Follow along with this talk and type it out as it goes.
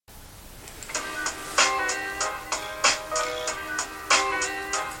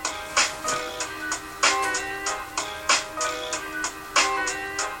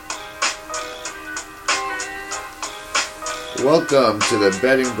welcome to the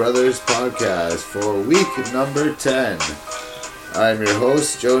Betting Brothers podcast for week number 10. I'm your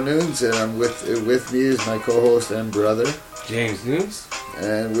host, Joe Nunes, and I'm with me is my co-host and brother, James Nunes.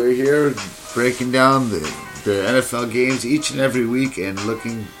 And we're here breaking down the NFL games each and every week and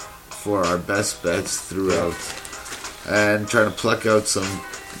looking for our best bets throughout and trying to pluck out some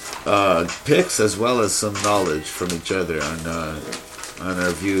picks as well as some knowledge from each other on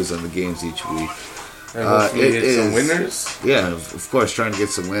our views on the games each week. And hopefully get some winners. Yeah, of course, trying to get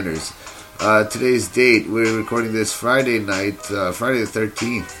some winners. Today's date, we're recording this Friday night, Friday the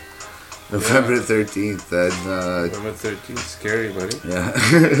 13th. November 13th. And, November 13th, scary, buddy. Yeah.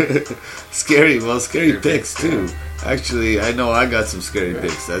 Scary picks, too. Actually, I know I got some scary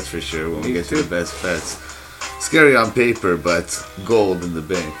picks, that's for sure, when we get to the best bets. Scary on paper, but gold in the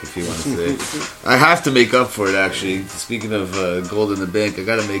bank, if you want to say. I have to make up for it, actually. Speaking of gold in the bank, I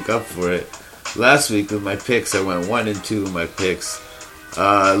got to make up for it. Last week with my picks, I went 1-2 in my picks.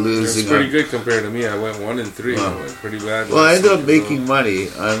 Losing. That's pretty good compared to me. I went 1-3. I went pretty bad. Well, I ended up making money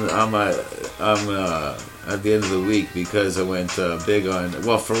on at the end of the week because I went big on.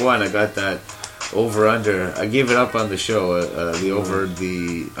 Well, for one, I got that over under. I gave it up on the show.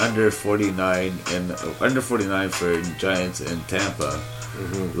 The under 49 and under 49 for Giants and Tampa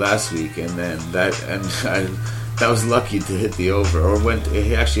last week, and then that was lucky to hit the over, or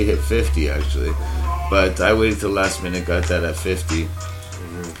it actually hit 50 actually, but I waited till last minute, got that at 50,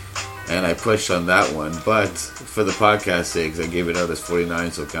 and I pushed on that one. But for the podcast sakes, I gave it out as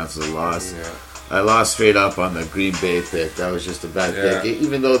 49, so it counts as a loss. Yeah. I lost straight up on the Green Bay pick. That was just a bad pick,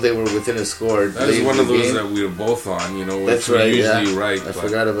 even though they were within a score. That was one of those that we were both on. You know, that's right. Usually right. I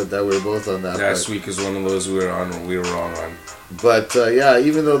forgot about that. We were both on that. Last week is one of those we were on. We were wrong on. But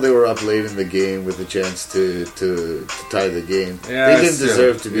even though they were up late in the game with a chance to tie the game, they didn't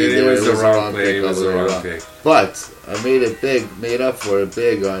deserve to be there. It was the wrong play. It was the wrong pick. But I made up for it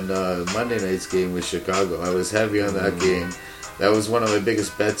big on Monday night's game with Chicago. I was heavy on that game. That was one of my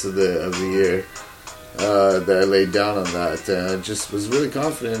biggest bets of the year. That I laid down on that, and I just was really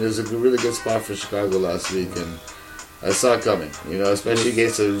confident. It was a really good spot for Chicago last week, and I saw it coming. You know, especially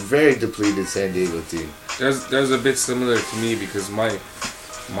against a very depleted San Diego team. That was a bit similar to me because my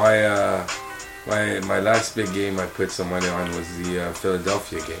last big game I put some money on was the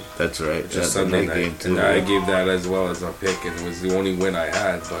Philadelphia game. That's right. Just Sunday night, game too, and I gave that as well as a pick, and it was the only win I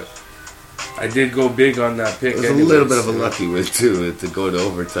had, but I did go big on that pick. It was a little bit of a lucky win too to go to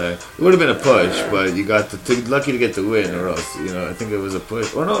overtime. It would have been a push, but you got lucky to get the win, or else I think it was a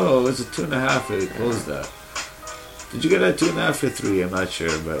push. Oh no, it was a 2.5. It closed that. Did you get a 2.5 or 3? I'm not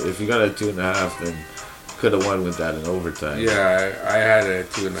sure, but if you got a 2.5, then could have won with that in overtime. Yeah, I had a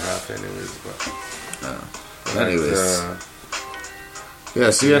 2.5 anyways,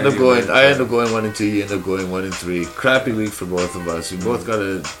 but so you end up going. I end up going 1-2. You end up going 1-3. Crappy week for both of us. We both got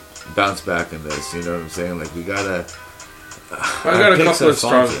to bounce back in this. You know what I'm saying? Like we gotta. I got a couple of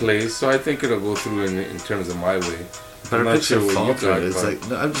strong plays, so I think it'll go through in terms of my way. But I'm not sure what you got. It's like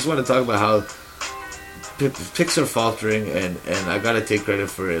I just want to talk about how picks are faltering, and I gotta take credit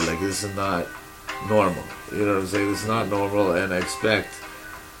for it. Like this is not normal. You know what I'm saying? This is not normal, and I expect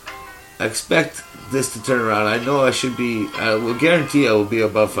this to turn around. I know I should be. I will guarantee I will be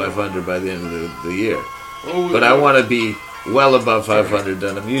above 500 by the end of the year. But I want to be well above 500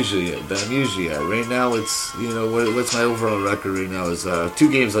 than I'm usually at. Right now, it's what's my overall record right now is 2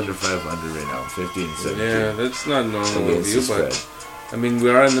 games under 500 right now, 15-17. Yeah, that's not normal with you, but I mean we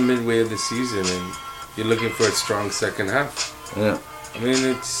are in the midway of the season, and you're looking for a strong second half. Yeah, I mean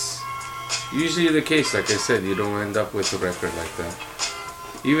it's usually the case. Like I said, you don't end up with a record like that.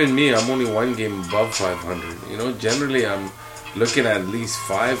 Even me, I'm only 1 game above 500. You know, generally I'm looking at least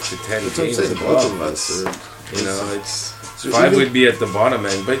 5 to 10 games above us. It's 5 would be at the bottom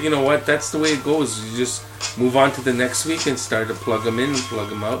end, but you know what? That's the way it goes. You just move on to the next week and start to plug them in, plug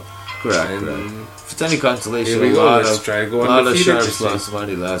them out. Correct. If it's any consolation, a lot of sharps lost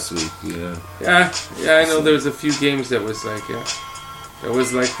money last week. Yeah. I know there was a few games that was like, it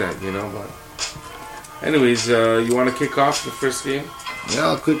was like that, But anyways, you want to kick off the first game? Yeah,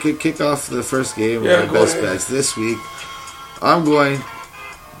 I'll kick off the first game with my best bets this week. I'm going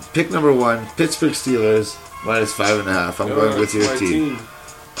pick number 1, Pittsburgh Steelers. Minus 5.5. I'm going with your team.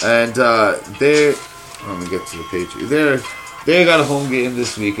 And let me get to the page. They got a home game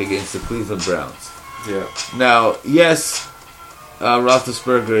this week against the Cleveland Browns. Yeah. Now, yes,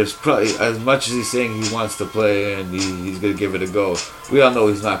 Roethlisberger is probably, as much as he's saying he wants to play and he's going to give it a go, we all know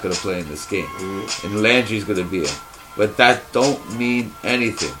he's not going to play in this game. And Landry's going to be in. But that don't mean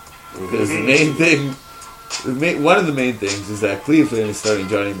anything. Because the main thing One of the main things is that Cleveland is starting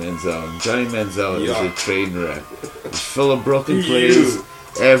Johnny Manziel. And Johnny Manziel is a train wreck. He's full of broken plays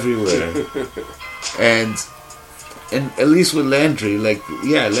everywhere. And at least with Landry,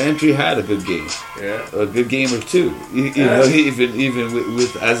 Landry had a good game. Yeah. A good game or two. You know, even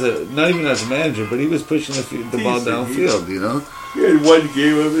with not even as a manager, but he was pushing the ball downfield, you know. He had one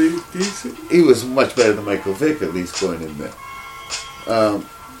game of it, decent. He was much better than Michael Vick, at least, going in there.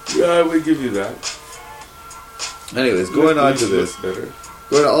 Yeah, I would give you that. Anyways, going on to this.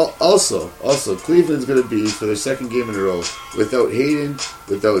 Also, Cleveland's going to be, for their second game in a row, without Hayden,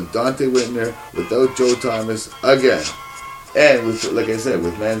 without Dante Whitner, without Joe Thomas, again. And, with, like I said,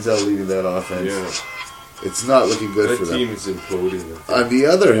 with Manziel leading that offense, it's not looking good for them. That team is imploding. On the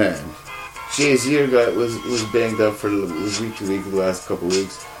other hand, Shazier was banged up was week to week the last couple of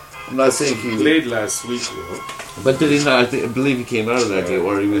weeks. I'm not saying he played last week, though. But did he not? I believe he came out of that game,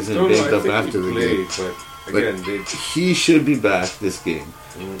 or he was banged up after the game. But again, he should be back this game,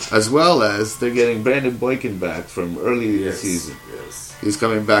 as well as they're getting Brandon Boykin back from early in the season. Yes. He's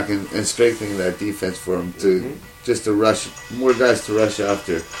coming back and strengthening that defense for him to rush more guys to rush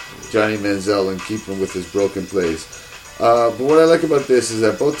after Johnny Manziel and keep him with his broken plays. But what I like about this is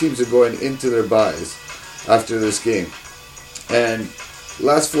that both teams are going into their byes after this game, and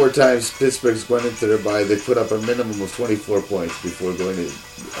last 4 times Pittsburgh's gone into their bye, they put up a minimum of 24 points before going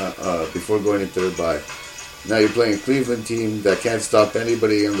into their bye. Now you're playing a Cleveland team that can't stop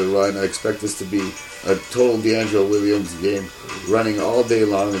anybody on the run. I expect this to be a total DeAndre Williams game, running all day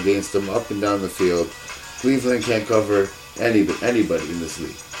long against them up and down the field. Cleveland can't cover anybody in this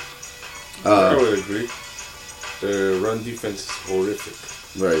league. I would agree. The run defense is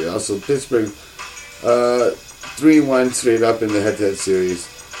horrific. Right. Also, Pittsburgh 3-1 straight up in the head-to-head series.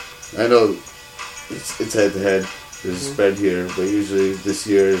 I know it's head-to-head. There's a spread here, but usually this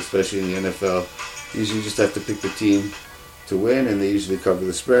year, especially in the NFL, usually you just have to pick the team to win, and they usually cover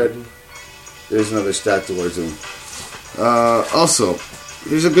the spread. There's another stat towards them. Also,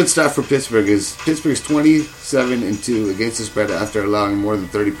 there's a good stat for Pittsburgh. Pittsburgh's 27-2 against the spread after allowing more than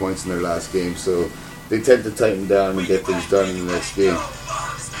 30 points in their last game. So they tend to tighten down and get things done in the next game.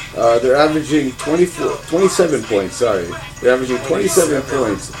 They're averaging 27 points. They're averaging 27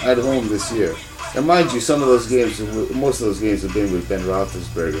 points at home this year. And mind you, most of those games have been with Ben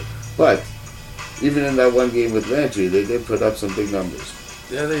Roethlisberger. But even in that one game with Landry, they did put up some big numbers.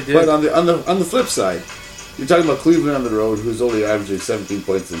 Yeah, they did. But on the flip side, you're talking about Cleveland on the road, who's only averaging 17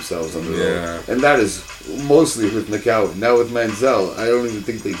 points themselves on the road, and that is mostly with McCown. Now with Manziel, I don't even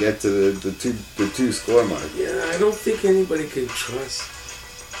think they get to the two score mark. Yeah, I don't think anybody can trust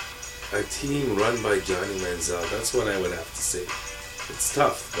a team run by Johnny Manziel. That's what I would have to say. It's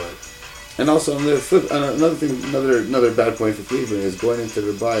tough, but. And also on the flip, another bad point for Cleveland is going into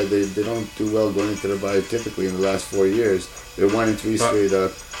the bye. They don't do well going into the bye. Typically in the last 4 years, they're 1-3 straight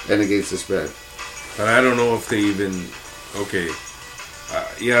up and against the spread. But I don't know if they even. Okay.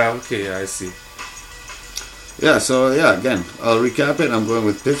 I see. Yeah, so again, I'll recap it. I'm going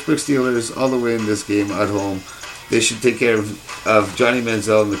with Pittsburgh Steelers all the way in this game at home. They should take care of Johnny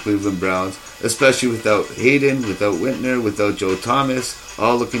Manziel and the Cleveland Browns, especially without Hayden, without Whitner, without Joe Thomas,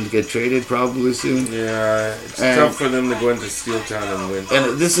 all looking to get traded probably soon. Yeah, it's tough for them to go into Steeltown and win.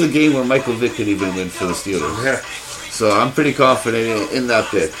 And this is a game where Michael Vick could even win for the Steelers. Yeah. So I'm pretty confident in that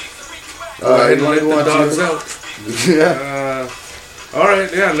pick. Go ahead and let the dogs out. Yeah. All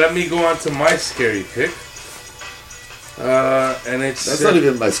right, let me go on to my scary pick. And that's not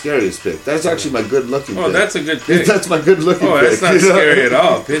even my scariest pick. That's actually my good-looking pick. Oh, that's a good pick. That's my good-looking pick. Oh, that's not scary at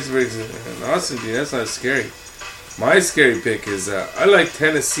all. Pittsburgh's an awesome team. That's not scary. My scary pick is I like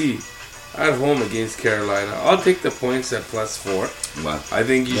Tennessee at home against Carolina. I'll take the points at +4. Wow. I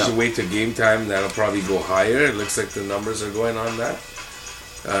think you should wait till game time. That'll probably go higher. It looks like the numbers are going on that.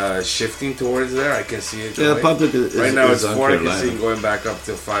 Shifting towards there. I can see it going. Yeah, the public is right now it's 4. I Carolina. can see it going back up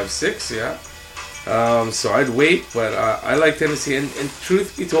to 5-6, yeah. So I'd wait, but I like Tennessee. And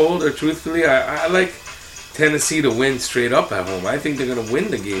truth be told, or truthfully, I like Tennessee to win straight up at home. I think they're going to win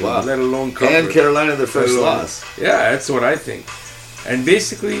the game, let alone cover. And Carolina their first loss. Yeah, that's what I think. And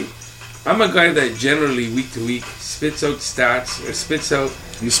basically, I'm a guy that generally week to week spits out stats or spits out.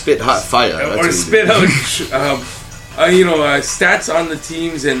 You spit hot fire. Or spit out, stats on the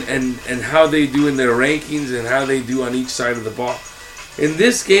teams and how they do in their rankings and how they do on each side of the ball. In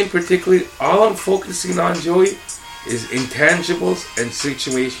this game particularly, all I'm focusing on, Joey, is intangibles and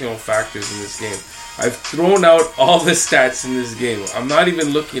situational factors in this game. I've thrown out all the stats in this game. I'm not even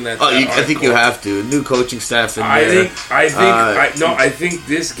looking at. I think you have to. New coaching staff in there. I think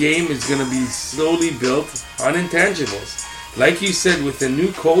this game is going to be slowly built on intangibles. Like you said, with the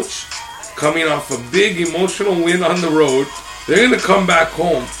new coach coming off a big emotional win on the road. They're going to come back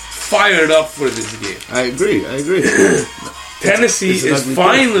home fired up for this game. I agree. Tennessee is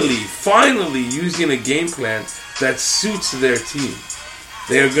finally using a game plan that suits their team.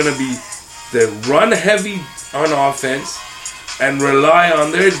 They're going to be run heavy on offense and rely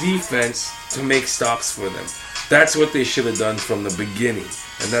on their defense to make stops for them. That's what they should have done from the beginning,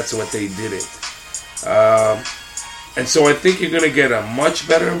 and that's what they didn't. And so I think you're going to get a much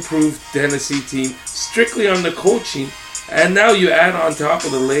better improved Tennessee team strictly on the coaching. And now you add on top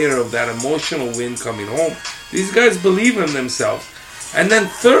of the layer of that emotional win coming home. These guys believe in themselves. And then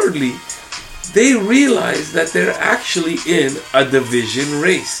thirdly, they realize that they're actually in a division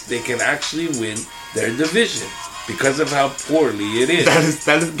race. They can actually win their division because of how poorly it is.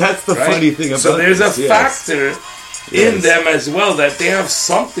 That's the funny thing about it. So there's a factor in them as well that they have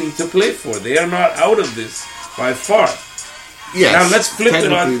something to play for. They are not out of this by far. Yes. Now let's flip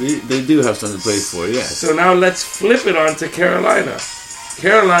it on. They do have something to play for, yes. So now let's flip it on to Carolina.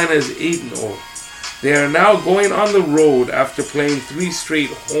 Carolina is 8-0. They are now going on the road after playing 3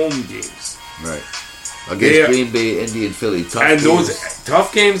 straight home games. Right. Against Green Bay, Indy, and Philly. Those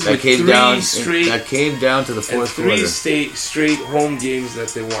tough games that came down to the fourth quarter. 3 straight home games that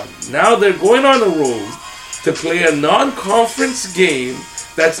they won. Now they're going on the road to play a non-conference game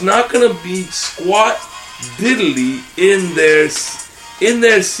that's not going to be squat diddly in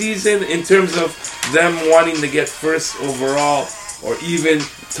their season in terms of them wanting to get first overall or even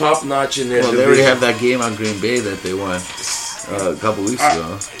top notch in their division. They already have that game on Green Bay that they won a couple weeks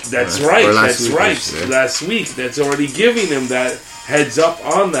ago. That's right. Last week. That's already giving them that heads up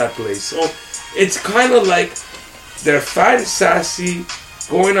on that place. So it's kind of like they're fat and sassy,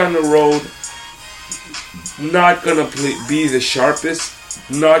 going on the road, not gonna be the sharpest,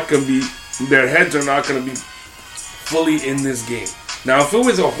 not gonna be. Their heads are not going to be fully in this game. Now, if it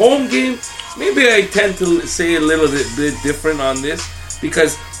was a home game, maybe I tend to say a little bit different on this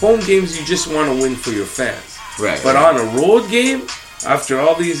because home games you just want to win for your fans. Right. But on a road game, after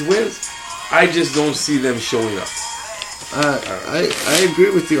all these wins, I just don't see them showing up. I agree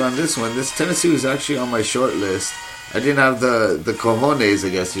with you on this one. This Tennessee was actually on my short list. I didn't have the cojones, I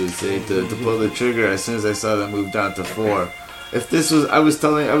guess you would say, to pull the trigger as soon as I saw them move down to 4. If this was, I was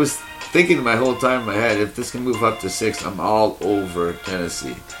thinking my whole time in my head, if this can move up to 6, I'm all over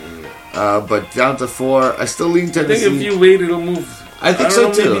Tennessee. But down to 4, I still lean Tennessee. I think if you wait, it'll move. I think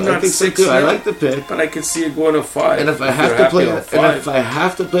so too. I like the pick, but I can see it going to 5. And if I have to play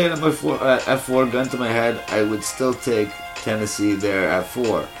it, at my 4, at 4, gun to my head, I would still take Tennessee there at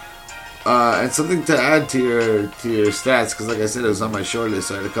 4. And something to add to your stats, because like I said, it was on my short list,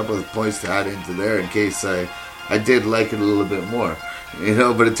 so I had a couple of points to add into there in case I did like it a little bit more.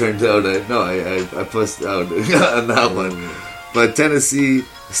 But it turned out I pushed out on that one. But Tennessee,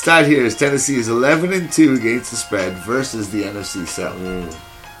 stat here is Tennessee is 11-2 against the spread versus the NFC South.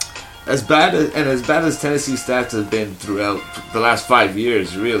 As bad as Tennessee stats have been throughout the last 5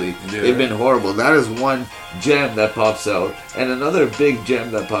 years, really, they've been horrible. That is one gem that pops out, and another big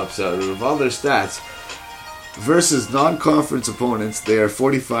gem that pops out of all their stats. Versus non-conference opponents, they are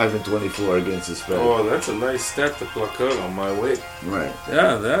 45-24 against the spread. Oh, that's a nice stat to pluck out on my way. Right.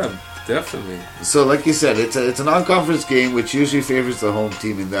 Yeah, definitely. So, like you said, it's a non-conference game, which usually favors the home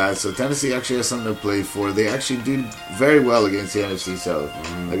team in that. So, Tennessee actually has something to play for. They actually do very well against the NFC South.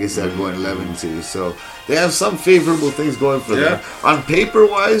 Like I said, going 11-2. So, they have some favorable things going for them. On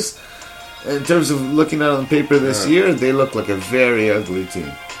paper-wise, in terms of looking at it on paper this year, they look like a very ugly team.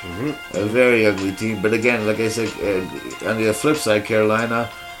 A very ugly team, but again, like I said, on the flip side, Carolina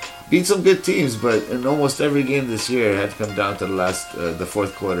beat some good teams, but in almost every game this year, it had to come down to the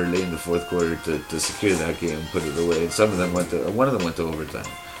fourth quarter, late in the fourth quarter, to secure that game and put it away. And one of them went to overtime.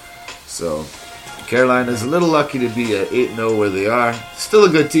 So Carolina's a little lucky to be at 8-0 where they are. Still a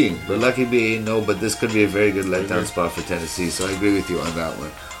good team, but lucky to be 8-0. But this could be a very good letdown spot for Tennessee. So I agree with you on that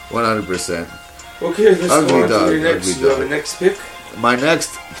one, 100%. Okay, let's go on to your next. You have a next pick. My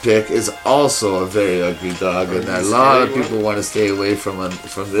next pick is also a very ugly dog, and a lot of people want to stay away from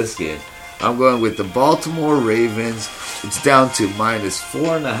this game. I'm going with the Baltimore Ravens. It's down to minus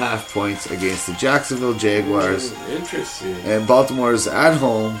 4.5 points against the Jacksonville Jaguars. Interesting. And Baltimore's at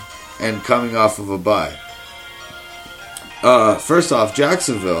home and coming off of a bye. First off,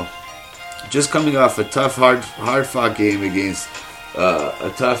 Jacksonville, just coming off a tough, hard-fought game against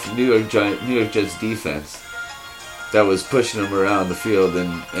a tough New York Jets defense that was pushing them around the field,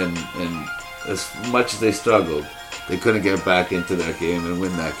 and as much as they struggled, they couldn't get back into that game and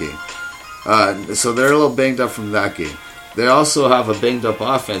win that game. So they're a little banged up from that game. They also have a banged up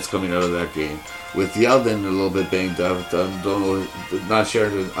offense coming out of that game, with Yeldon a little bit banged up. Don't know, not sure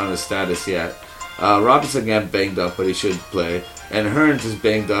on his status yet. Robinson again banged up, but he should play. And Hearns is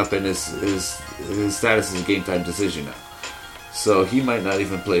banged up, and his status is a game time decision now. So he might not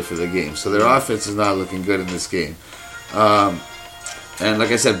even play for the game. So their offense is not looking good in this game. And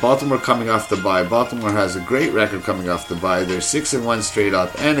like I said, Baltimore coming off the bye. Baltimore has a great record coming off the bye. They're 6-1 straight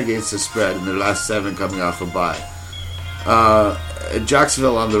up and against the spread in their last 7 coming off a bye.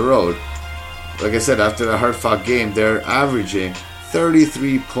 Jacksonville on the road. Like I said, after the hard-fought game, they're averaging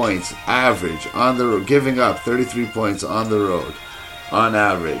 33 points average on the road, giving up 33 points on the road on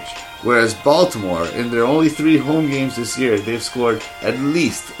average. Whereas Baltimore, in their only 3 home games this year, they've scored at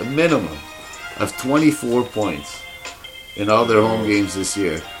least a minimum of 24 points in all their home games this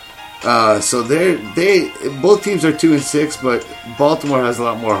year. So they both teams are 2-6, but Baltimore has a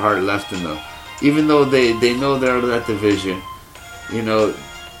lot more heart left in them. Even though they know they're out of that division, you know,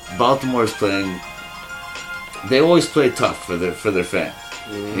 Baltimore's playing. They always play tough for their fans.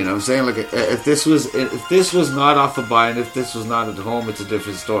 Mm-hmm. You know what I'm saying? Like if this was not off a bye and if this was not at home, it's a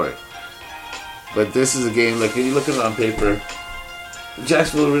different story. But this is a game, like when you look at it on paper,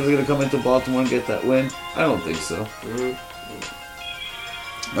 Jacksonville really going to come into Baltimore and get that win? I don't think so.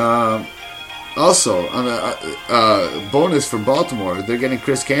 Mm-hmm. Also, on a bonus for Baltimore, they're getting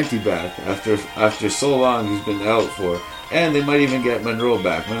Chris Canty back after so long he's been out for. And they might even get Monroe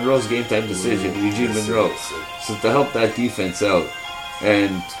back. Monroe's game time decision, Eugene Monroe. So to help that defense out.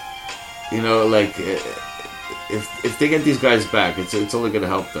 And, you know, like, if they get these guys back, it's only going to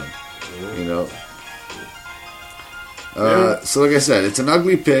help them. You know? So like I said, it's an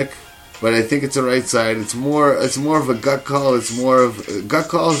ugly pick, but I think it's the right side. It's more of a gut call. It's more of a gut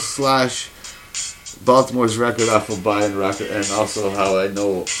call / Baltimore's record off of bye and record, and also how I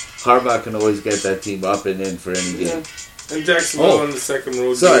know Harbaugh can always get that team up and in for any game. And Jacksonville on the second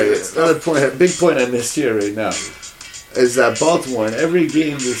road. Sorry, another point, a big point I missed here right now is that Baltimore in every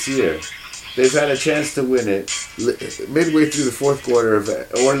game this year, they've had a chance to win it midway through the fourth quarter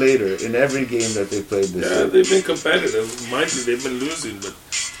or later in every game that they played this year. Yeah, they've been competitive. Mind you, they've been losing, but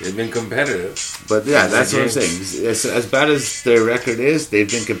they've been competitive. But yeah, that's what I'm saying. As bad as their record is, they've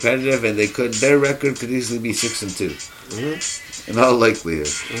been competitive, and their record could easily be 6-2. Mm-hmm. In all likelihood.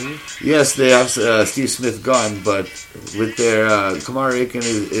 Mm-hmm. Yes, they have Steve Smith gone, but with their Kamar Aiken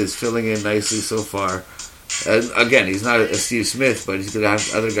is filling in nicely so far. And again, he's not a Steve Smith, but he's going to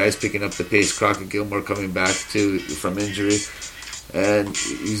have other guys picking up the pace. Crockett Gilmore coming back from injury, and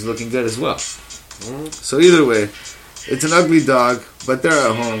he's looking good as well. Mm-hmm. So either way, it's an ugly dog, but they're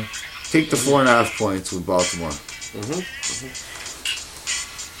at home. Take the 4.5 points with Baltimore. Mm-hmm. Mm-hmm.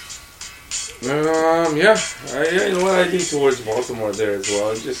 Yeah, you know what? I lean towards Baltimore there as well.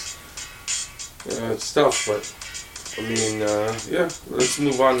 It's just, it's tough, but I mean, yeah. Let's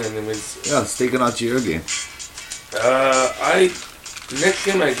move on then. Let's take it on to your game. Next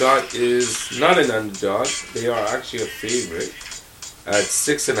game I got is not an underdog. They are actually a favorite at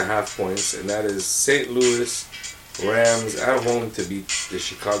 6.5 points, and that is St. Louis Rams at home to beat the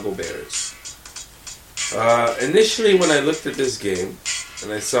Chicago Bears. Initially, when I looked at this game,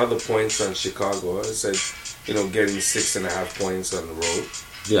 and I saw the points on Chicago, I said, getting 6.5 points on the road.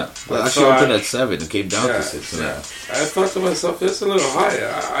 Yeah. Well, actually opened at 7 and came down to 6.5. Yeah. I thought to myself, that's a little high.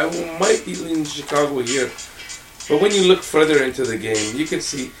 I might be leaning Chicago here. But when you look further into the game, you can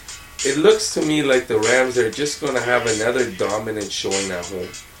see, it looks to me like the Rams are just going to have another dominant showing at home.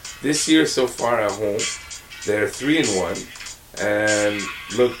 This year so far at home, they're 3-1 and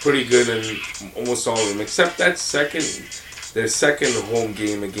look pretty good in almost all of them, except that their second home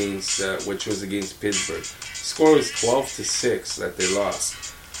game against, which was against Pittsburgh. The score was 12-6 that they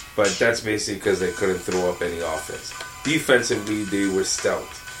lost, but that's basically because they couldn't throw up any offense. Defensively, they were stout.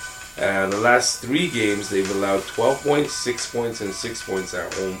 The last 3 games, they've allowed 12 points, 6 points, and 6 points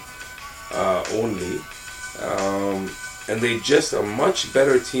at home only. And they just a much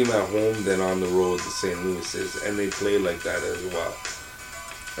better team at home than on the road, the St. Louis is, and they play like that as well.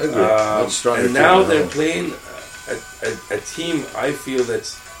 I agree. Much stronger. And now they're playing a team I feel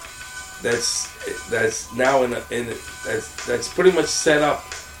that's now that's pretty much set up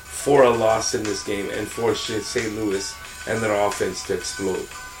for a loss in this game and for St. Louis and their offense to explode.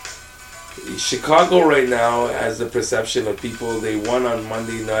 Chicago right now has the perception of people, they won on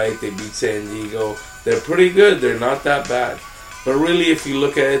Monday night, they beat San Diego. They're pretty good, they're not that bad. But really, if you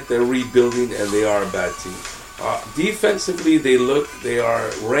look at it, they're rebuilding and they are a bad team. Defensively, they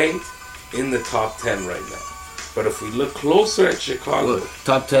are ranked in the top 10 right now. But if we look closer at Chicago...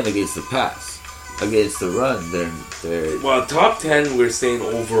 top 10 against the pass. Against the run, they're... Well, top 10 we're saying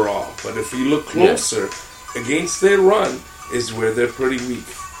overall. But if you look closer, against their run is where they're pretty weak.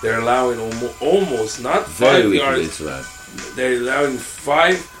 They're allowing almost not 5 yards. They're allowing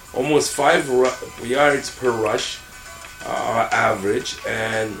almost 5 yards per rush average,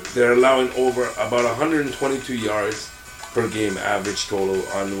 and they're allowing over about 122 yards per game average total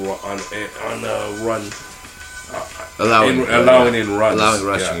on run. Allowing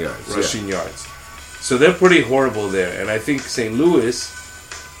rushing yards. So they're pretty horrible there, and I think St. Louis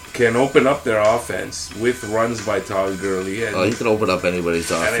can open up their offense with runs by Todd Gurley. And he can open up anybody's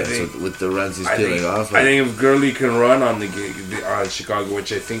offense with the runs he's dealing off. I think if Gurley can run on on Chicago,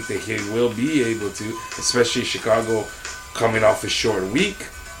 which I think that he will be able to, especially Chicago coming off a short week,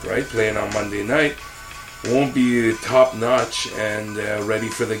 right, playing on Monday night, won't be top notch and ready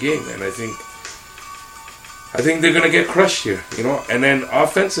for the game. And I think they're going to get crushed here, you know. And then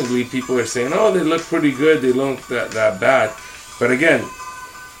offensively, people are saying, oh, they look pretty good. They look that bad. But again,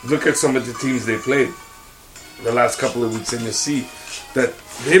 look at some of the teams they played the last couple of weeks, and you see that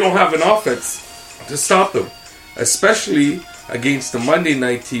they don't have an offense to stop them, especially against the Monday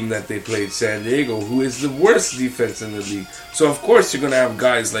night team that they played, San Diego, who is the worst defense in the league. So, of course, you're going to have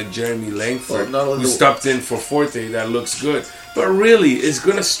guys like Jeremy Langford, who stepped in for Forte, that looks good, but really is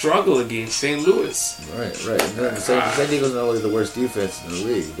going to struggle against St. Louis. Right. San Diego's not only the worst defense in the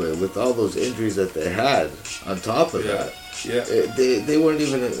league, but with all those injuries that they had on top of that, they weren't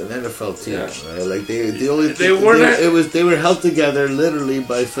even an NFL team, right? Like they were held together literally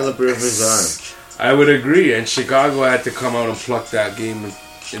by Philip Rivers' arm. I would agree, and Chicago had to come out and pluck that game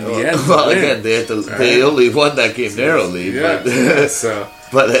in the end. Well, again, they only won that game narrowly, but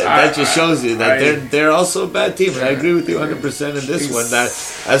that just shows you that they're also a bad team. And I agree with you 100% in this one. That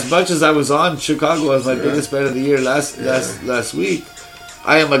as much as I was on Chicago as my biggest bet of the year last week,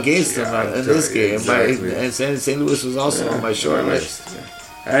 I am against them in this game. Exactly. And St. Louis was also on my short list.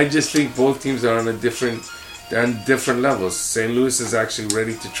 I just think both teams are on different levels. St. Louis is actually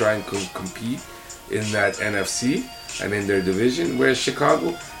ready to try and compete in that NFC and in their division, whereas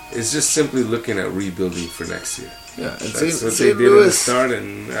Chicago is just simply looking at rebuilding for next year. Yeah, and that's what they did at the start,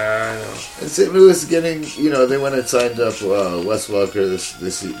 and and St. Louis getting, they went and signed up Wes Welker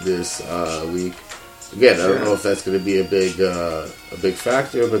this week. Again, I don't know if that's going to be a big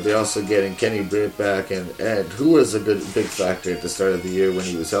factor, but they're also getting Kenny Britt back, and who was a big factor at the start of the year when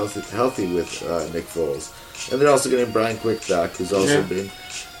he was healthy with Nick Foles, and they're also getting Brian Quick back, who's also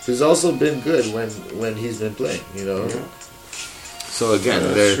been good when he's been playing, Yeah. So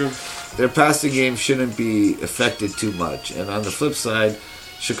again, their passing game shouldn't be affected too much. And on the flip side,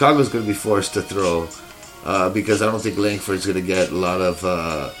 Chicago's going to be forced to throw because I don't think Langford's going to get a lot of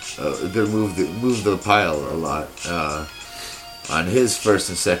going to move the pile a lot on his first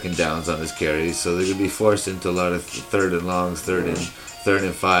and second downs on his carries. So they're going to be forced into a lot of third and longs, third and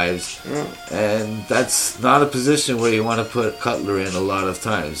fives, and that's not a position where you want to put Cutler in a lot of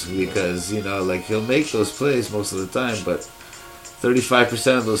times because he'll make those plays most of the time, but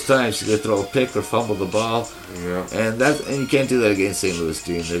 35% of those times he's gonna throw a pick or fumble the ball, and you can't do that against St. Louis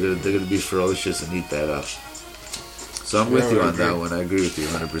team. They're gonna be ferocious and eat that up. So I'm with you on that one. I agree with you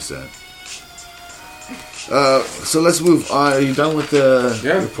 100%. So let's move on. Are you done with the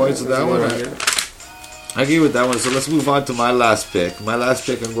points of that one? I agree with that one. So let's move on to my last pick. My last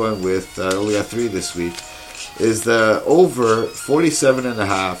pick I'm going with, I only got 3 this week, is the over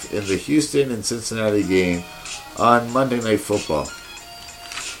 47.5 in the Houston and Cincinnati game on Monday Night Football.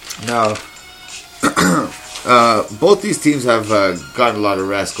 Now, both these teams have gotten a lot of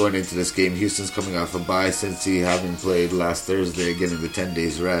rest going into this game. Houston's coming off a bye, Cincy having played last Thursday, getting the 10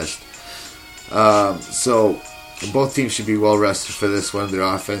 days rest. So both teams should be well rested for this one. Their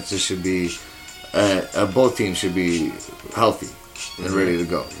offenses should be... both teams should be healthy and ready to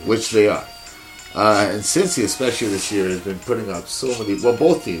go, which they are. And Cincy, especially this year, has been putting up so many... Well,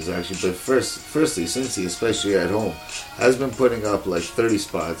 both teams, actually, but firstly, Cincy, especially at home, has been putting up like 30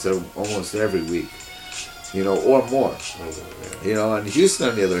 spots almost every week, or more. And Houston,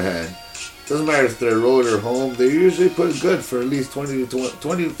 on the other hand, doesn't matter if they're road or home, they usually put it good for at least 20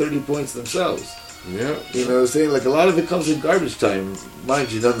 to 30 points themselves. Yeah. You know what I'm saying? Like, a lot of it comes in garbage time,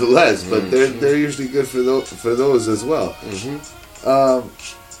 mind you, nonetheless, but they're usually good for those as well.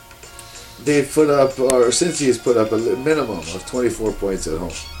 They've put up, or Cincy has put up a minimum of 24 points at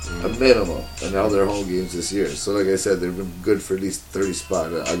home. A minimum in all their home games this year. So, like I said, they've been good for at least 30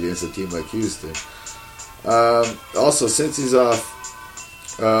 spots against a team like Houston. Also, Cincy's off.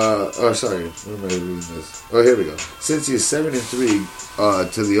 Sorry. Where am I reading this? Oh, here we go. Cincy is 7-3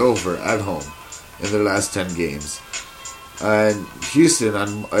 to the over at home in their last 10 games. And Houston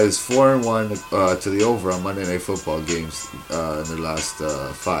is 4-1 to the over on Monday Night Football games in their last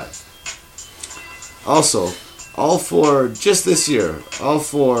 5. Also, all four, just this year, all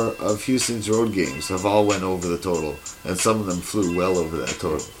four of Houston's road games have all went over the total, and some of them flew well over that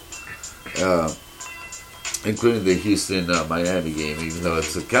total. Including the Houston-Miami game, even though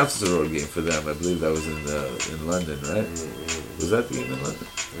it counts as a road game for them. I believe that was in London, right? Mm-hmm. Was that the game in London?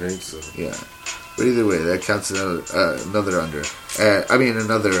 I think so. Yeah. But either way, that counts as another under.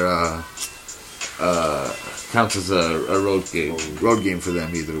 Counts as a road game for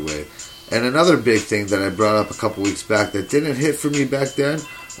them either way. And another big thing that I brought up a couple weeks back that didn't hit for me back then,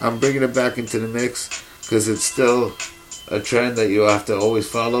 I'm bringing it back into the mix because it's still a trend that you have to always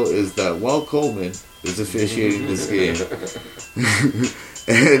follow, is that Walt Coleman is officiating this game.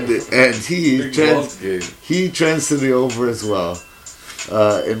 and he trends to the over as well.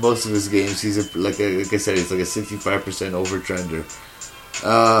 In most of his games, he's like I said, he's like a 65% over trender.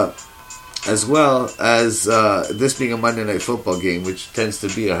 As well as this being a Monday Night Football game, which tends to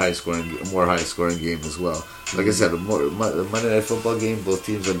be a more high scoring game as well. Like I said, a Monday Night Football game, both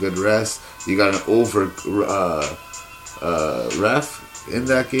teams on good rest. You got an over ref in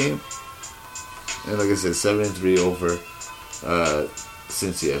that game, and like I said, 7-3 over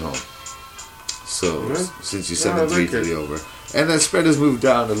Cincy at home. So Cincy 7-3 to the over. And the spread has moved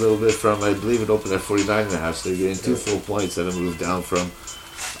down a little bit from, I believe it opened at 49.5, so you're getting 2 full points that have moved down from.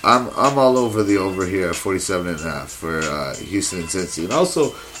 I'm all over the over here at 47.5 for Houston and Cincy. And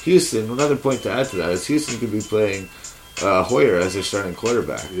also, Houston, another point to add to that is Houston could be playing Hoyer as their starting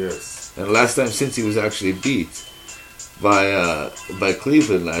quarterback. Yes. And last time Cincy was actually beat by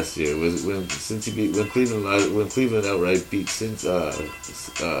Cleveland last year was when Cleveland outright beat Cincy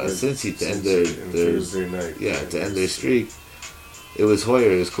to end their Thursday night. Yeah, to end their streak. It was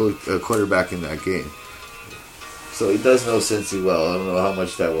Hoyer as quarterback in that game. So he does know Cincy well. I don't know how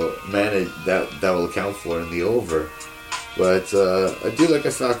much that will manage that will account for in the over, but I do like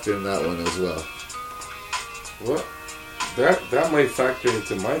a factor in that one as well. Well, that might factor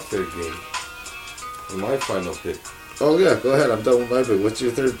into my third game, in my final pick. Oh yeah, go ahead. I'm done with my pick. What's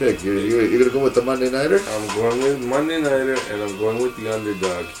your third pick? You're gonna go with the Monday Nighter? I'm going with Monday Nighter, and I'm going with the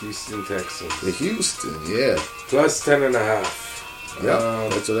underdog, Houston Texans. The Houston, yeah. Plus 10.5. Yeah,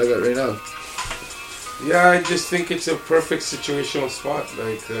 that's what I got right now. Yeah, I just think it's a perfect situational spot,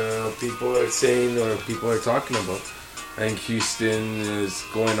 like people are saying or people are talking about. I think Houston is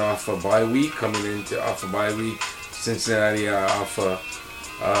going off a bye week, off a bye week. Cincinnati off a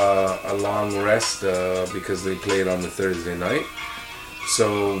long rest because they played on the Thursday night.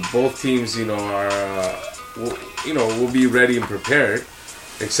 So both teams, will be ready and prepared.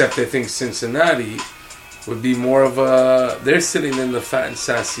 Except I think Cincinnati would be more of they're sitting in the fat and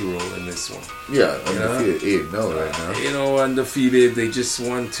sassy role in this one. Yeah, undefeated 8-0 right now. Undefeated. They just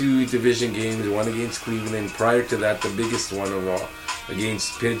won 2 division games, one against Cleveland. Prior to that, the biggest one of all,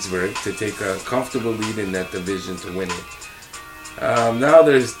 against Pittsburgh, to take a comfortable lead in that division to win it. Now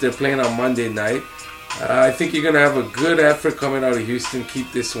they're playing on Monday night. I think you're going to have a good effort coming out of Houston.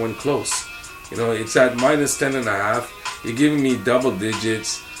 Keep this one close. It's at minus 10.5. You're giving me double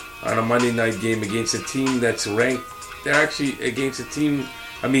digits on a Monday night game against a team that's ranked. They're actually against a team.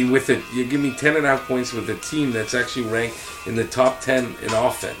 You give me 10.5 points with a team that's actually ranked in the top 10 in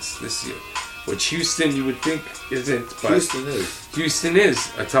offense this year, which Houston you would think isn't. But Houston is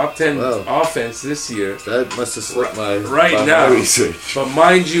a top 10 offense this year. That must have slipped my research. But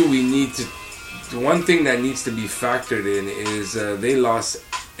mind you, we need to. The one thing that needs to be factored in is they lost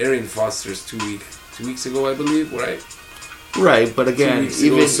Arian Foster's 2 weeks ago, I believe, right? Right, but again,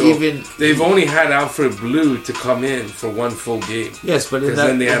 even they've only had Alfred Blue to come in for one full game. Yes, but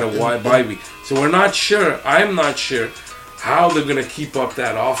then they had a bye week, so we're not sure. I'm not sure how they're going to keep up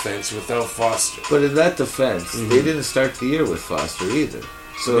that offense without Foster. But in that defense, they didn't start the year with Foster either.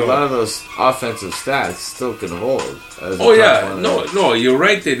 So a lot of those offensive stats still can hold. No, you're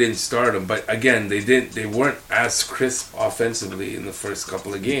right. They didn't start them, but again, they weren't as crisp offensively in the first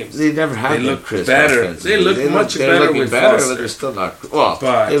couple of games. They never had. They looked crisp better. They looked much better with Foster. But they're still not. Well,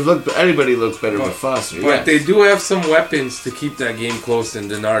 everybody looked better with Foster. But they do have some weapons to keep that game close. In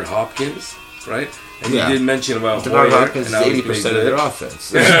Denard Hopkins, right? And you did mention about Denard Hopkins is 80% of their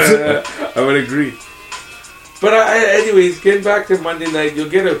offense. I would agree. But anyways, getting back to Monday night, you'll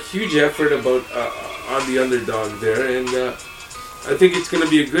get a huge effort on the underdog there, and I think it's going to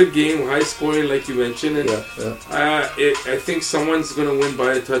be a good game, high scoring, like you mentioned. And I think someone's going to win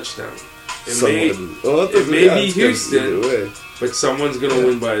by a touchdown. It may be Houston, but someone's going to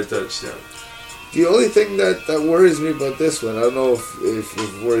win by a touchdown. The only thing that worries me about this one, I don't know if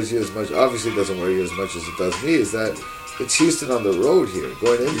it worries you as much. Obviously, it doesn't worry you as much as it does me. Is that it's Houston on the road here,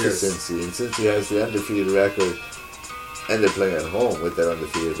 going into Cincy, and Cincy has the undefeated record, and they're playing at home with that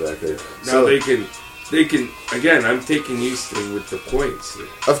undefeated record. Now they can they can, again, I'm taking Houston with the points here.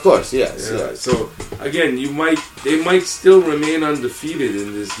 Of course, yes. Yeah. Yes. So again, they might still remain undefeated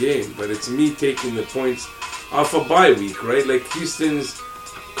in this game, but it's me taking the points off a bye week, right? Like Houston's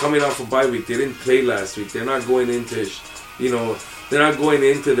coming off a bye week. They didn't play last week. They're not going into, they're not going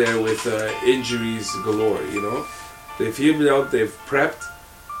into there with injuries galore. They've healed out. They've prepped.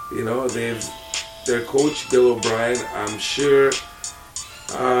 Their coach Bill O'Brien, I'm sure,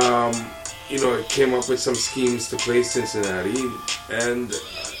 came up with some schemes to play Cincinnati, and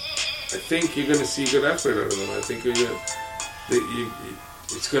I think you're going to see good effort out of them. I think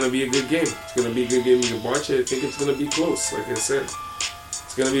it's going to be a good game. It's going to be a good game. You can watch it. I think it's going to be close. Like I said,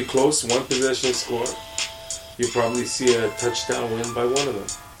 it's going to be close. One possession score. You probably see a touchdown win by one of them.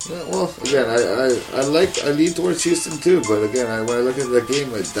 Yeah, well, again, I lean towards Houston too, but again, when I look at that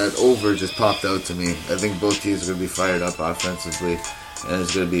game, that over just popped out to me. I think both teams are going to be fired up offensively, and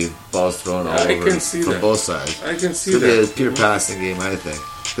it's going to be balls thrown all over from both sides. I can see that. It's going to be a pure Mm-hmm. passing game, I think,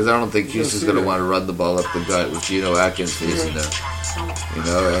 because I don't think Houston's going to want to run the ball up the gut with Geno Atkins facing them. And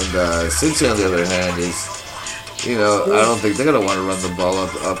Cincy, on the other hand, is, I don't think they're going to want to run the ball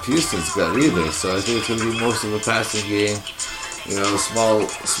up Houston's gut either. So I think it's going to be most of a passing game. Small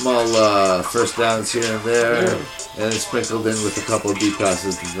first downs here and there, and sprinkled in with a couple of deep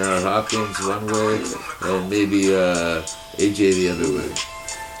passes to Bernard Hopkins one way, and maybe AJ the other way.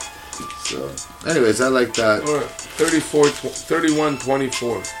 So, anyways, I like that. All right,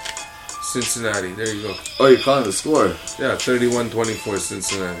 31-24, Cincinnati. There you go. Oh, you're calling the score? Yeah, 31-24,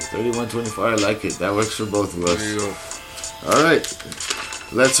 Cincinnati. 31-24, I like it. That works for both of us. There you go. All right.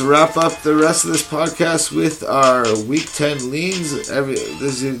 Let's wrap up the rest of this podcast with our Week 10 leans.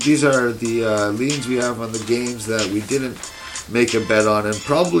 These are the leans we have on the games that we didn't make a bet on, and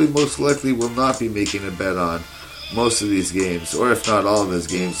probably most likely will not be making a bet on most of these games, or if not all of these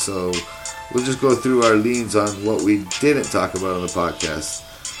games. So we'll just go through our leans on what we didn't talk about on the podcast.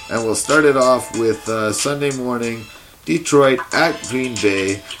 And we'll start it off with Sunday morning, Detroit at Green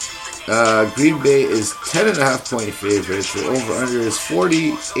Bay. Green Bay is 10.5 point favorites. The over-under is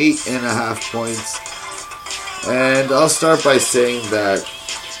 48.5 points. And I'll start by saying that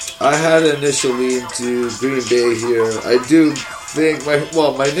I had an initial lean to Green Bay here. I do think,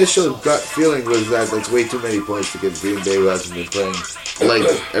 my initial gut feeling was that that's way too many points to give Green Bay, who hasn't been playing like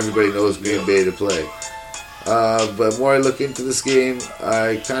everybody knows Green Bay to play. But more I look into this game,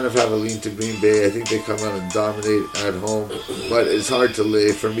 I kind of have a lean to Green Bay. I think they come out and dominate at home, but it's hard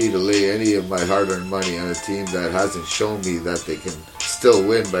for me to lay any of my hard-earned money on a team that hasn't shown me that they can still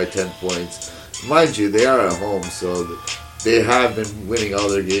win by 10 points. Mind you, they are at home, so they have been winning all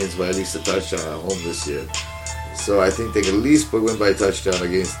their games by at least a touchdown at home this year. So I think they can at least win by a touchdown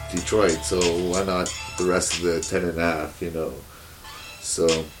against Detroit, so why not the rest of the 10.5,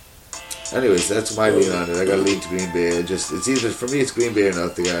 So... anyways, that's my lean on it. I got to lean to Green Bay. It's either, for me, it's Green Bay or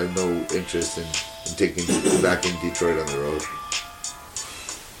nothing. I have no interest in taking back in Detroit on the road.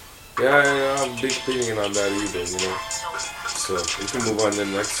 Yeah, I have a big opinion on that either, So we can move on to the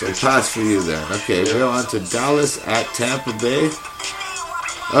next So one. pass for you then. Okay, we're on to Dallas at Tampa Bay.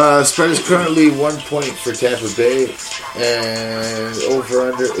 Spread is currently 1 point for Tampa Bay, and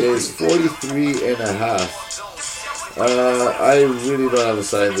over-under is 43.5. I really don't have a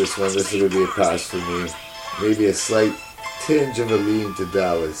side in this one. This is going to be a pass for me. Maybe a slight tinge of a lean to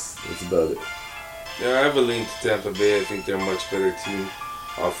Dallas. That's about it. Yeah, I have a lean to Tampa Bay. I think they're a much better team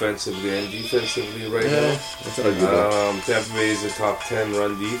offensively and defensively right now. That's arguable. Tampa Bay is a top 10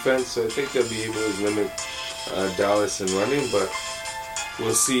 run defense, so I think they'll be able to limit Dallas in running, but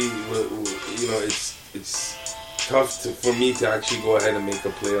we'll see. It's tough for me to actually go ahead and make a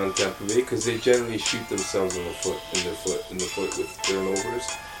play on Tampa Bay because they generally shoot themselves in the foot with turnovers.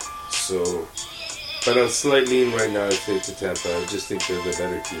 So, but I'm slightly in right now. I say to Tampa. I just think they're the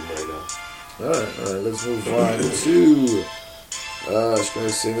better team right now. All right. Let's move on to. I was going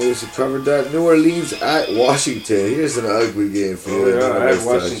to say maybe we covered that. New Orleans at Washington. Here's an ugly game for you. I had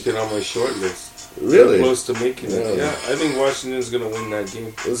Washington on my short list. Really? They're close to making it. Yeah, I think Washington's going to win that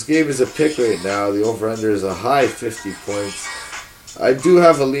game. This game is a pick right now. The over-under is a high 50 points. I do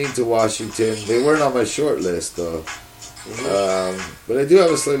have a lean to Washington. They weren't on my short list, though. But I do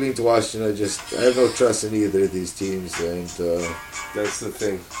have a slight lean to Washington. I have no trust in either of these teams. And that's the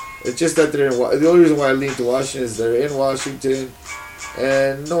thing. It's just that they're in... The only reason why I lean to Washington is they're in Washington.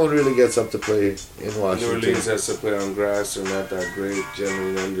 And no one really gets up to play in Washington. New Orleans has to play on grass. They're not that great,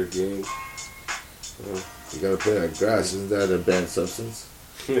 generally under game. You gotta play on grass. Isn't that a banned substance?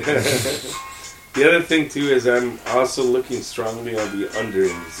 The other thing too is I'm also looking strongly on the under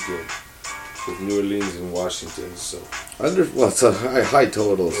in this game with New Orleans and Washington. So under, well, it's a high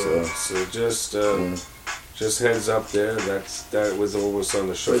total. So just Just heads up there. That was almost on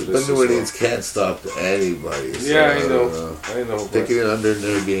the short But list. New Orleans can't stop anybody. So Yeah, I know. Taking it under in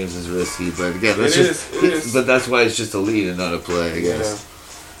their games is risky, but again, It is. But that's why it's just a lead and not a play, I guess.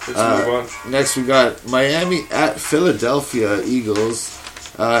 Yeah. Let's move on. Next, we got Miami at Philadelphia Eagles.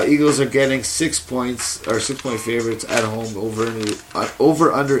 Eagles are getting 6 points, or 6-point favorites at home.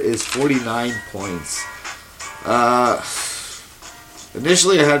 Over under is 49 points.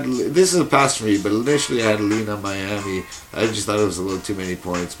 Initially, this is a pass for me, but initially I had to lean on Miami. I just thought it was a little too many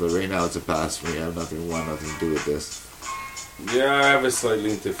points, but right now it's a pass for me. I have nothing to do with this. Yeah, I have a slight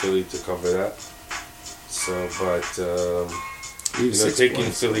lean to Philly to cover that. So, but taking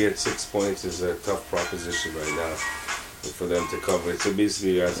points. Philly at 6 points is a tough proposition right now for them to cover it. So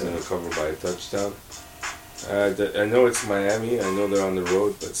basically, you guys are going to cover by a touchdown. I know it's Miami. I know they're on the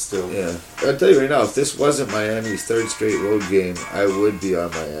road, but still. Yeah, I'll tell you right now, if this wasn't Miami's third straight road game, I would be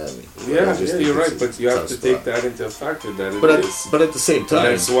on Miami. Yeah, you're right, but you have to take that into factor that it is. But at the same time,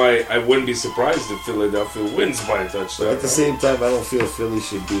 that's why I wouldn't be surprised if Philadelphia wins by a touchdown. But at the same time, I don't feel Philly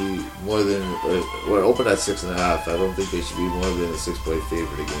should be more than we're open at 6.5. I don't think they should be more than a 6-point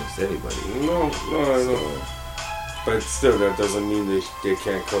favorite against anybody. No, I know. But still, that doesn't mean they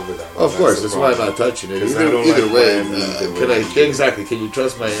can't cover that. Of course, that's why I'm not touching it. Either way, exactly. Can you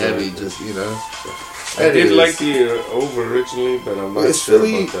trust Miami? Exactly. I did like the over originally, but I'm not sure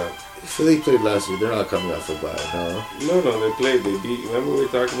about that. Philly played last week. They're not coming off a bye, no. No, they played. They beat. Remember we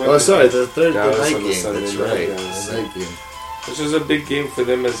talked about? Oh, sorry, the night on the game. That's right, the night game. Which was a big game for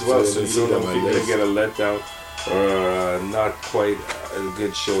them as well. So you don't know if you're gonna get a letdown or not quite a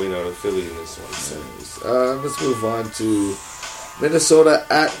good showing out of Philly in this one. So. Let's move on to Minnesota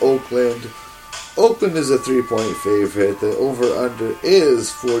at Oakland. Oakland is a 3-point favorite. The over-under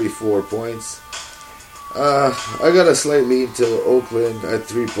is 44 points. I got a slight lean to Oakland at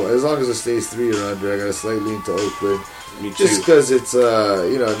 3 points. As long as it stays 3 or under, I got a slight lean to Oakland. Just because it's it's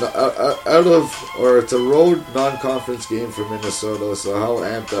a road non-conference game for Minnesota. So how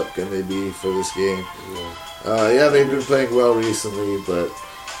amped up can they be for this game? They've been playing well recently, but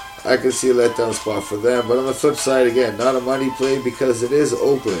I can see a letdown spot for them. But on the flip side, again, not a money play because it is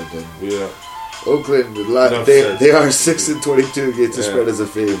Oakland. And Oakland, they are 6-22 against the spread as a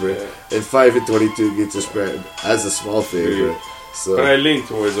favorite, and 5-22 against the spread as a small favorite. So, but I lean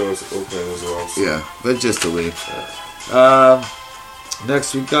towards Oakland as well. So. Yeah, but just a lean.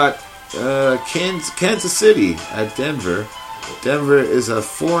 Next, we got Kansas City at Denver. Denver is a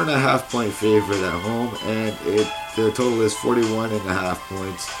 4.5-point favorite at home, and the total is 41.5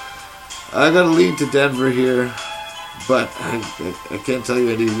 points. I got to lean to Denver here, but I can't tell you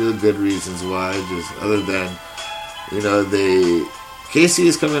any real good reasons why. Just other than KC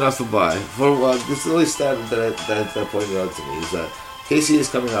is coming off a bye. This is the only stat that pointed out to me is that KC is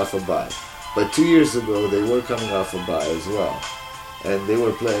coming off a bye, but 2 years ago they were coming off a bye as well, and they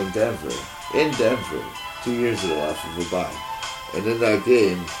were playing Denver in Denver 2 years ago off of a bye. And in that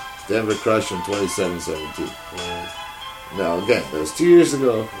game, Denver crushed them 27-17. Now, again, that was 2 years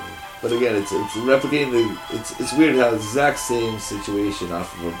ago. But again, it's replicating it's weird how the exact same situation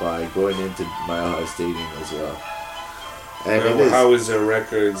off of a bye going into Mile High Stadium as well. And how is their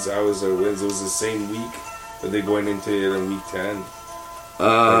records? How is their wins? It was the same week, but they going into it in week 10.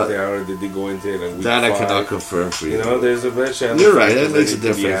 Or did they go into it in week 5? That I cannot confirm for you. There's a bit chance. You're right. That makes a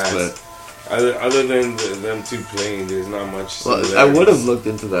difference, but. Other than them two playing, there's not much. Well, I would have looked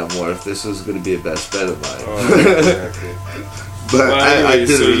into that more if this was going to be a best bet of mine. Exactly. But I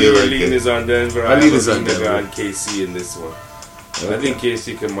didn't so really your like lean it. is on Denver. My lean is on Denver. On KC in this one. Okay. I think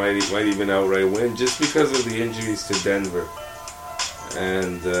KC might even outright win just because of the injuries to Denver.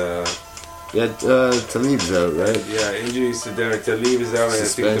 And Talib's out, right? Yeah, injuries to Denver. Talib is out, and I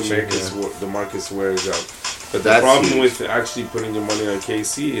think DeMarcus Ware is out. But the problem with actually putting your money on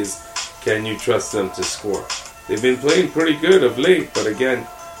KC is, can you trust them to score? They've been playing pretty good of late, but again,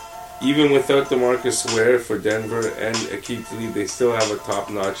 even without DeMarcus Ware for Denver and Aqib Talib, they still have a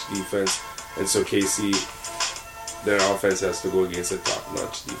top-notch defense, and so KC, their offense has to go against a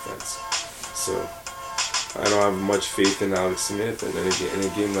top-notch defense. So I don't have much faith in Alex Smith, and then in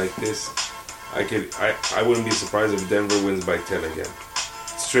a game like this, I wouldn't be surprised if Denver wins by 10 again.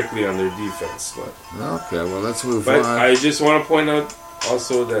 Strictly on their defense, but okay. Well, let's move on. But I just want to point out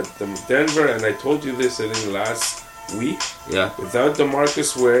also that Denver, and I told you this I think last week. Yeah. Without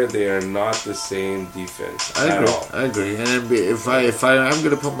DeMarcus Ware, they are not the same defense at all. I agree. And if I'm going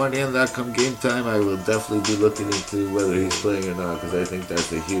to put money on that come game time, I will definitely be looking into whether he's playing or not, because I think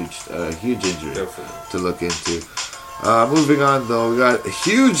that's a huge injury to look into. Moving on though, we got a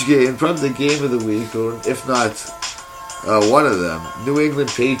huge game, probably the game of the week, or if not one of them. New England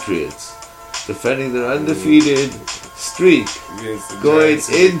Patriots defending their undefeated streak, Against the going Giants.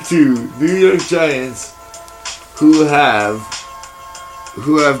 into New York Giants, who have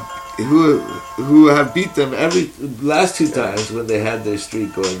beat them every last two times when they had their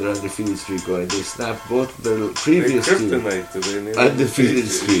streak going, their undefeated streak going. They snapped both their previous two undefeated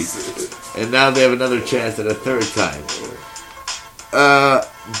streaks, and now they have another chance at a third time.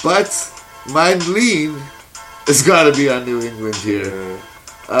 But my lean has got to be on New England here.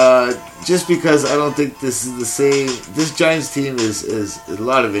 Just because I don't think this is the same. This Giants team is a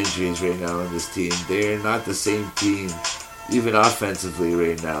lot of injuries right now on this team. They're not the same team, even offensively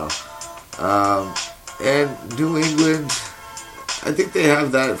right now. And New England, I think they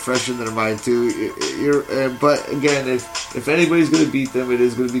have that fresh in their mind too. But again, if anybody's going to beat them, it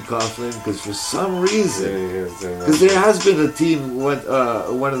is going to be Coughlin, because for some reason, because there has been a team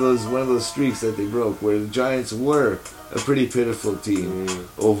one of those streaks that they broke where the Giants were a pretty pitiful team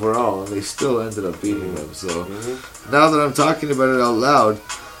overall, and they still ended up beating them. So now that I'm talking about it out loud,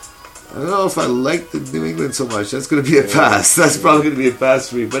 I don't know if I like the New England so much. That's going to be a pass. That's probably going to be a pass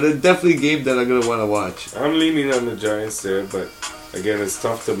for me. But it's definitely a game that I'm going to want to watch. I'm leaning on the Giants there, but again, it's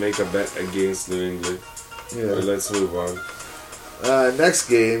tough to make a bet against New England. Yeah. But let's move on. Next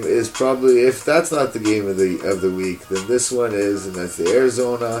game is probably, if that's not the game of the week, then this one is, and that's the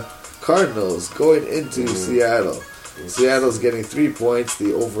Arizona Cardinals going into Seattle. Seattle's getting 3 points.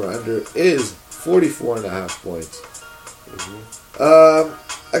 The over-under is 44.5 points.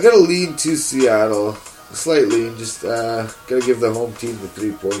 I gotta lean to Seattle, a slight lean. Just gotta give the home team the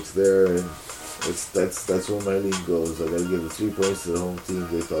 3 points there, and that's where my lean goes. I gotta give the 3 points to the home team.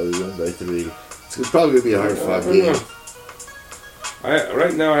 They probably win by 3. It's probably gonna be a hard-fought game.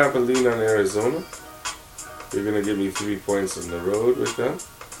 Right now, I have a lean on Arizona. They're gonna give me 3 points on the road with them,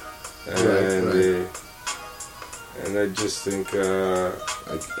 and right. And I just think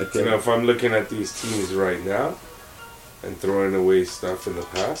if I'm looking at these teams right now and throwing away stuff in the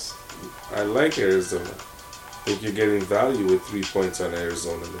past, I like Arizona. I think you're getting value with 3 points on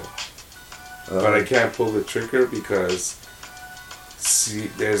Arizona there. But I can't pull the trigger because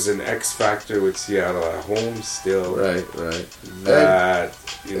there's an X factor with Seattle at home still. Right. That,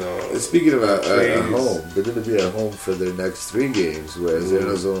 speaking of at home, they're going to be at home for their next 3 games, whereas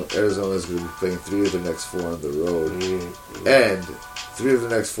Arizona's going to be playing 3 of the next 4 on the road. And 3 of the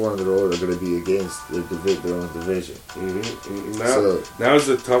next 4 on the road are going to be against their own division. Now's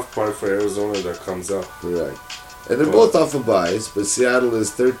the tough part for Arizona that comes up. Correct. And they're both off of buys, but Seattle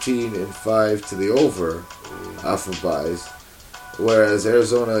is 13-5 to the over off of buys, whereas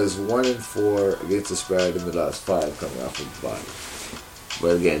Arizona is 1-4 against the spread in the last 5 coming off of buys.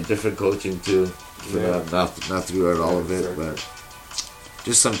 But again, different coaching too. Not to go out all of it, but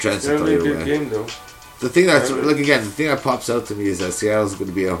just some trends to play away. Game though. The thing the thing that pops out to me is that Seattle's going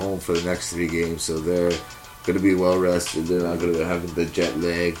to be at home for the next 3 games, so they're going to be well rested. They're not going to be having the jet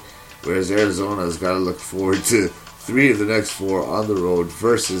lag. Whereas Arizona's got to look forward to 3 of the next 4 on the road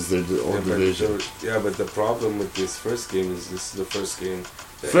versus their own division. But the problem with this first game is this is the first game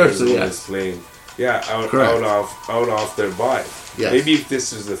that Arizona is playing. Yeah, out off their bye. Yes. Maybe if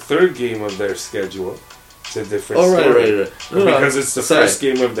this is the 3rd game of their schedule, it's a different story. Right. Because it's the first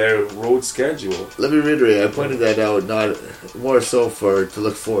game of their road schedule. Let me reiterate. I pointed that out, not more so to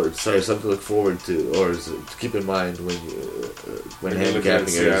look forward. Sorry, something to look forward to, or to keep in mind when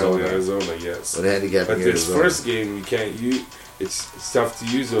handicapping Arizona. Yes. When handicapping But this first game, you can't use. It's tough to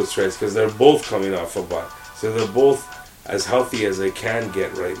use those trades because they're both coming off a bye, so they're both as healthy as they can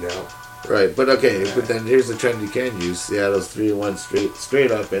get right now. Right, but then here's the trend you can use. Seattle's 3-1 straight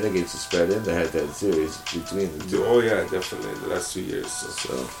up and against the spread in the head-to-head series between the 2. Oh yeah, definitely the last 2 years.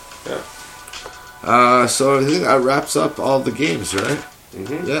 So yeah. So I think that wraps up all the games, right?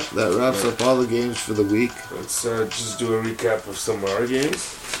 Mm-hmm. Yeah, that wraps up all the games for the week. Let's just do a recap of some of our games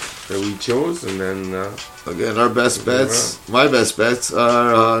that we chose, and then again, our best bets. My best bets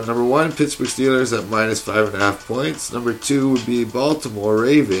are number 1, Pittsburgh Steelers at -5.5 points. Number 2 would be Baltimore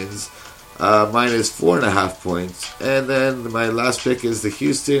Ravens. -4.5 points. And then my last pick is the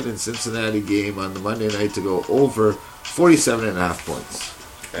Houston and Cincinnati game on the Monday night to go over 47.5 points.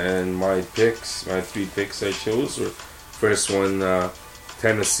 And my 3 picks I chose were, first one,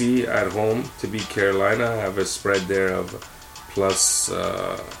 Tennessee at home to beat Carolina. I have a spread there of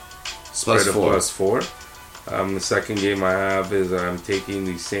 +4. The second game I have is I'm taking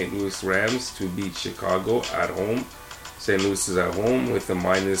the St. Louis Rams to beat Chicago at home. St. Louis is at home with a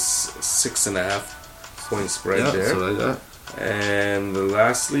 -6.5 point spread there. That's what I got. And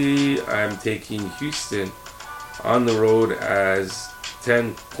lastly, I'm taking Houston on the road as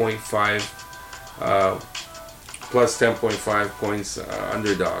 10.5 plus 10.5 points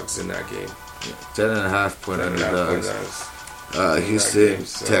underdogs in that game. 10.5 point 10.5 underdogs. underdogs. Houston game,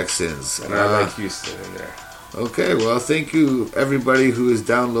 so. Texans. And I like Houston in there. Okay, well, thank you everybody who has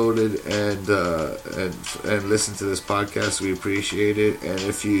downloaded and listened to this podcast. We appreciate it. And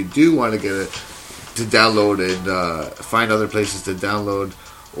if you do want to get it to download and find other places to download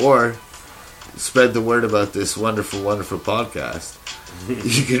or spread the word about this wonderful, wonderful podcast,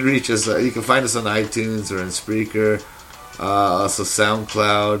 you can reach us. You can find us on iTunes or on Spreaker, also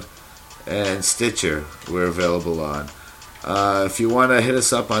SoundCloud and Stitcher. We're available on. If you want to hit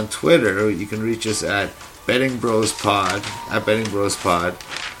us up on Twitter, you can reach us at Betting Bros Pod, at Betting Bros Pod,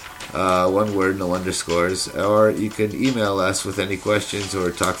 one word, no underscores, or you can email us with any questions or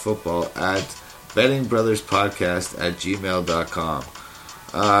talk football at bettingbrotherspodcast@gmail.com.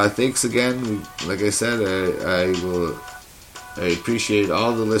 Thanks again. Like I said, I appreciate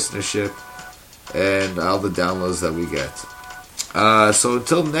all the listenership and all the downloads that we get. So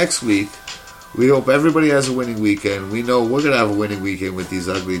until next week, we hope everybody has a winning weekend. We know we're going to have a winning weekend with these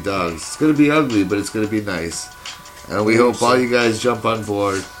ugly dogs. It's going to be ugly, but it's going to be nice. And we hope all you guys jump on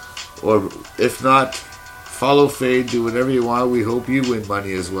board. Or if not, follow Fade, do whatever you want. We hope you win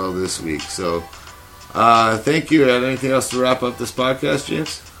money as well this week. So, thank you. Anything else to wrap up this podcast,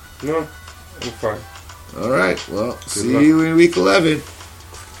 James? No, I'm fine. All right. Well, see you in week 11.